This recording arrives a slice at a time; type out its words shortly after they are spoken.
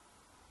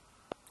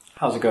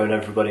How's it going,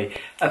 everybody?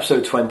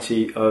 Episode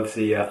 20 of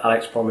the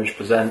Alex Bromwich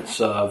Presents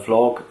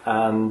vlog,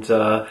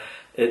 and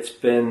it's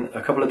been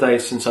a couple of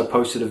days since I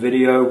posted a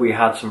video. We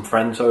had some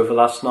friends over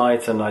last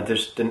night and I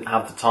just didn't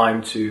have the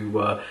time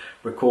to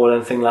record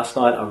anything last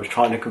night. I was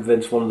trying to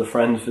convince one of the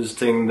friends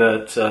visiting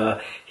that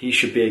he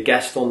should be a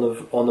guest on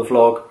the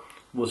vlog.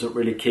 Wasn't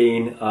really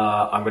keen.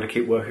 I'm going to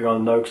keep working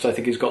on it though, because I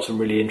think he's got some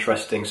really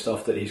interesting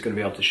stuff that he's going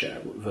to be able to share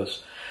with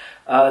us.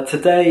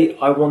 Today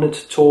I wanted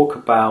to talk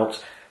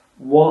about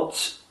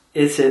what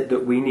is it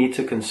that we need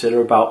to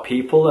consider about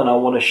people, and I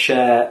want to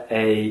share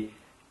a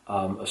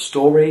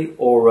story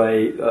or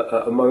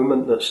a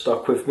moment that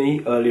stuck with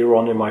me earlier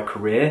on in my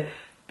career,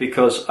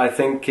 because I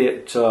think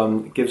it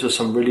gives us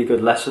some really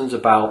good lessons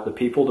about the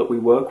people that we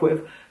work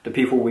with, the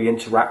people we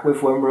interact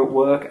with when we're at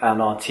work,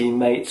 and our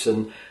teammates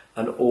and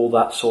all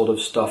that sort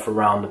of stuff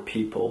around the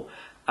people.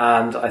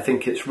 And I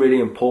think it's really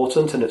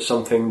important, and it's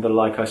something that,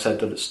 like I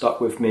said, that it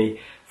stuck with me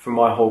for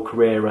my whole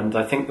career. And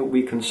I think that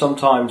we can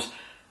sometimes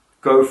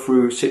go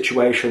through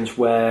situations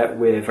where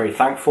we're very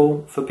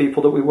thankful for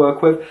people that we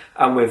work with,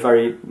 and we're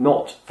very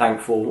not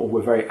thankful, or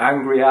we're very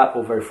angry at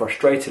or very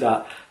frustrated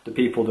at the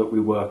people that we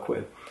work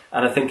with.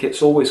 And I think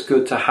it's always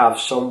good to have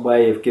some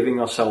way of giving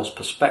ourselves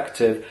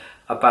perspective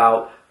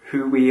about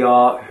who we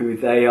are, who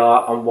they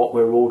are, and what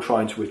we're all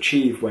trying to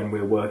achieve when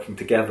we're working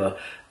together.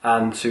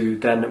 And to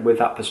then, with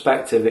that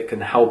perspective, it can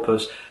help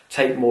us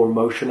take more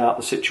emotion out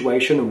of the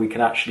situation, and we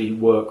can actually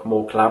work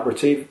more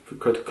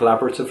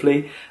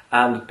collaboratively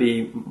and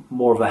be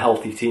more of a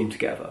healthy team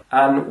together.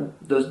 And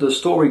the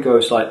story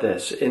goes like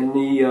this. In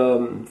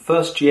the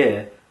first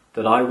year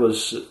that I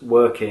was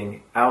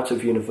working out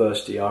of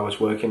university, I was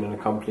working in a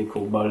company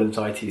called Merlin's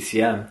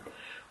ITCM.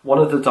 One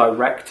of the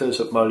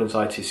directors at Merlin's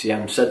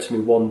ITCM said to me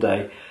one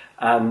day,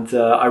 and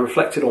I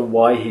reflected on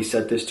why he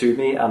said this to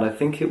me, and I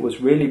think it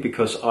was really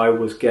because I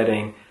was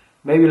getting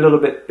maybe a little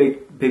bit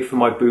big for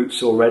my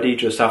boots already.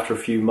 Just after a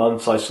few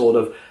months, I sort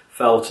of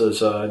felt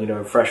as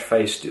a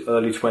fresh-faced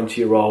early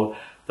 20-year-old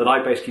that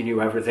I basically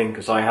knew everything,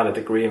 because I had a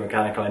degree in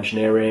mechanical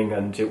engineering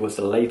and it was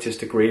the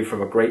latest degree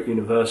from a great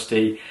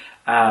university,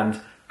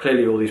 and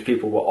clearly all these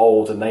people were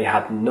old and they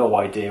had no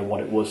idea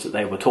what it was that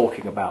they were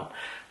talking about.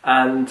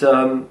 And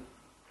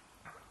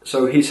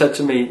so he said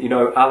to me,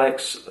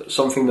 Alex,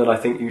 something that I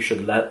think you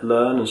should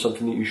learn and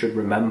something that you should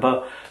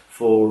remember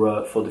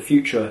for the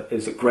future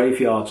is that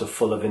graveyards are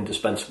full of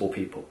indispensable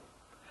people.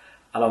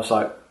 And I was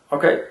like,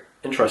 okay,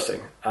 interesting.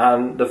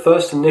 And the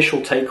first initial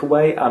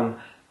takeaway, and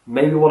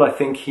maybe what I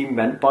think he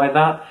meant by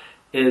that,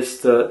 is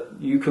that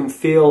you can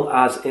feel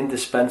as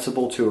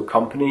indispensable to a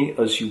company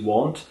as you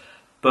want,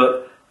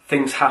 but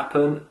things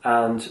happen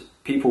and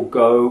people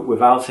go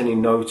without any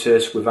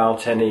notice,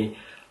 without any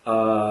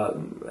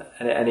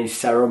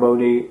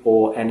ceremony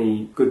or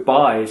any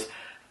goodbyes,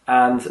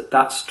 and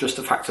that's just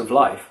a fact of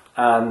life.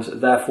 And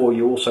therefore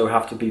you also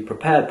have to be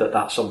prepared that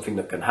that's something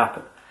that can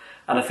happen.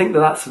 And I think that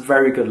that's a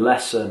very good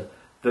lesson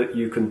that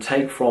you can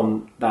take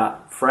from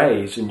that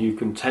phrase, and you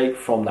can take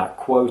from that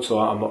quote,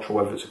 or I'm not sure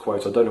whether it's a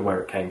quote, I don't know where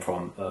it came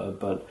from,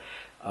 but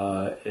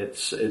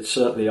it's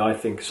certainly, I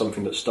think,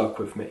 something that stuck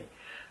with me.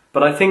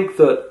 But I think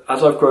that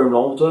as I've grown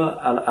older,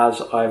 and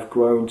as I've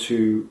grown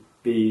to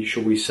be,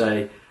 shall we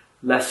say,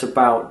 less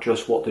about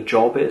just what the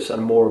job is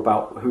and more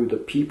about who the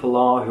people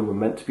are who are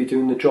meant to be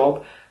doing the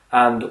job,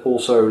 and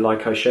also,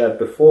 like I shared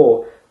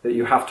before, that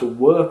you have to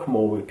work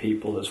more with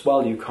people as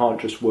well. You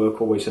can't just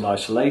work always in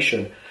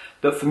isolation.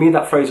 That for me,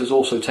 that phrase has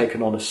also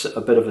taken on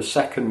a bit of a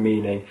second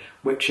meaning,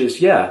 which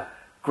is, yeah,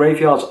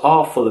 graveyards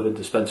are full of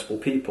indispensable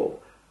people,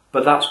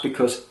 but that's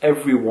because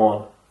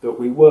everyone that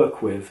we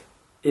work with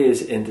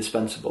is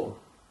indispensable.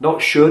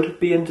 Not should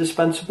be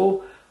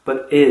indispensable,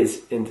 but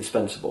is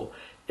indispensable,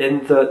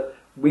 in that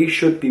we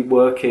should be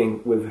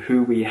working with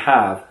who we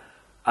have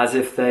as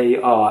if they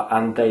are,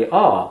 and they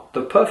are,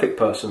 the perfect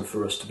person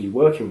for us to be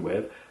working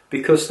with,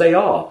 because they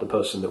are the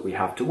person that we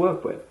have to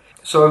work with.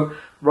 So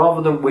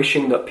rather than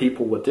wishing that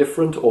people were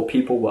different or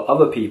people were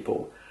other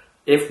people,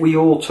 if we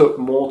all took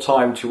more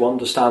time to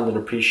understand and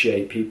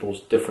appreciate people's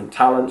different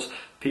talents,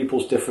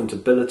 people's different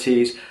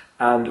abilities,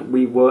 and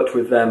we worked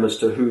with them as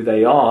to who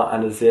they are,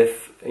 and as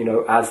if,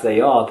 as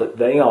they are, that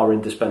they are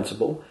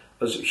indispensable.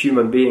 As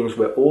human beings,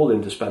 we're all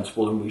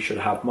indispensable, and we should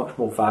have much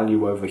more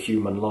value over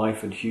human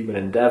life and human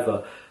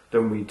endeavour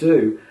than we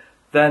do.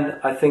 Then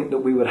I think that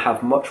we would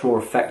have much more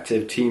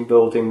effective team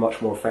building, much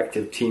more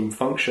effective team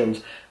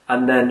functions,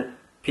 and then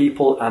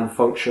people and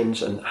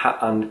functions and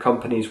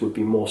companies would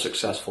be more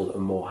successful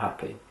and more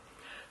happy.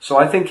 So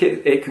I think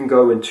it can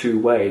go in two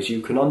ways. You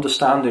can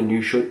understand, and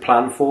you should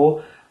plan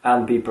for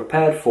and be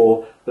prepared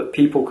for, that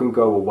people can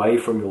go away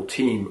from your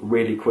team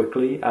really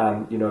quickly.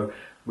 And,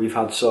 we've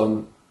had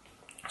some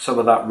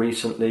of that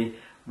recently,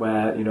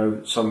 where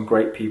some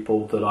great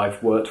people that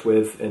I've worked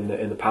with in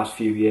the past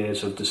few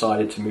years have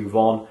decided to move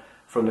on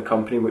from the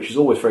company, which is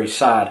always very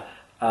sad.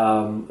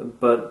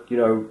 But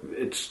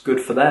it's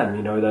good for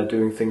them. They're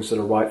doing things that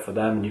are right for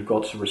them, and you've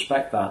got to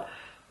respect that.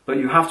 But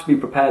you have to be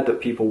prepared that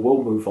people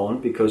will move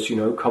on, because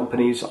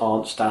companies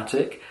aren't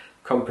static.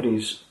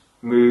 Companies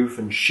move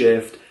and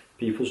shift.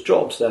 people's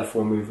jobs,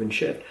 therefore move and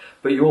shift.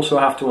 But you also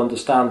have to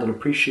understand and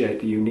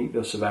appreciate the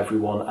uniqueness of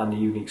everyone and the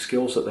unique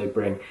skills that they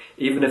bring.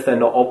 Even if they're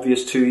not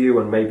obvious to you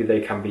and maybe they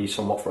can be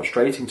somewhat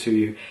frustrating to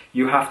you,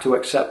 you have to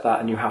accept that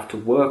and you have to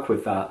work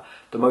with that.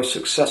 The most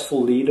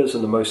successful leaders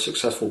and the most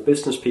successful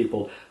business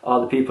people are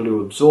the people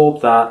who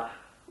absorb that,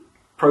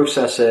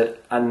 process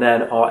it, and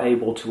then are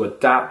able to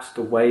adapt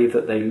the way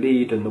that they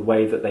lead and the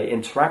way that they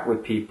interact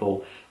with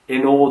people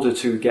in order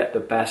to get the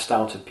best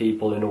out of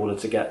people, in order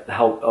to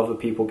help other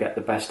people get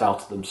the best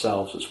out of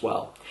themselves as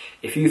well.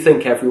 If you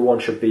think everyone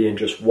should be in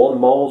just one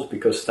mold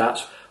because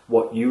that's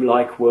what you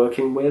like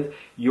working with,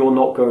 you're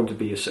not going to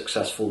be a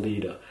successful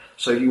leader.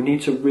 So you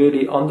need to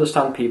really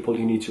understand people,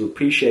 you need to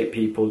appreciate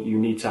people, you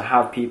need to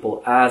have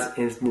people as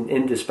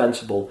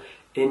indispensable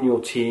in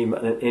your team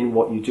and in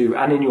what you do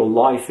and in your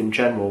life in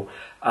general.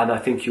 And I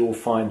think you will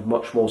find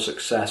much more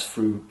success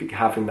through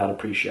having that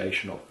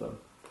appreciation of them.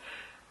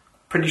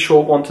 Pretty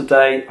short one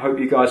today. Hope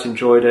you guys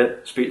enjoyed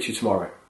it. Speak to you tomorrow.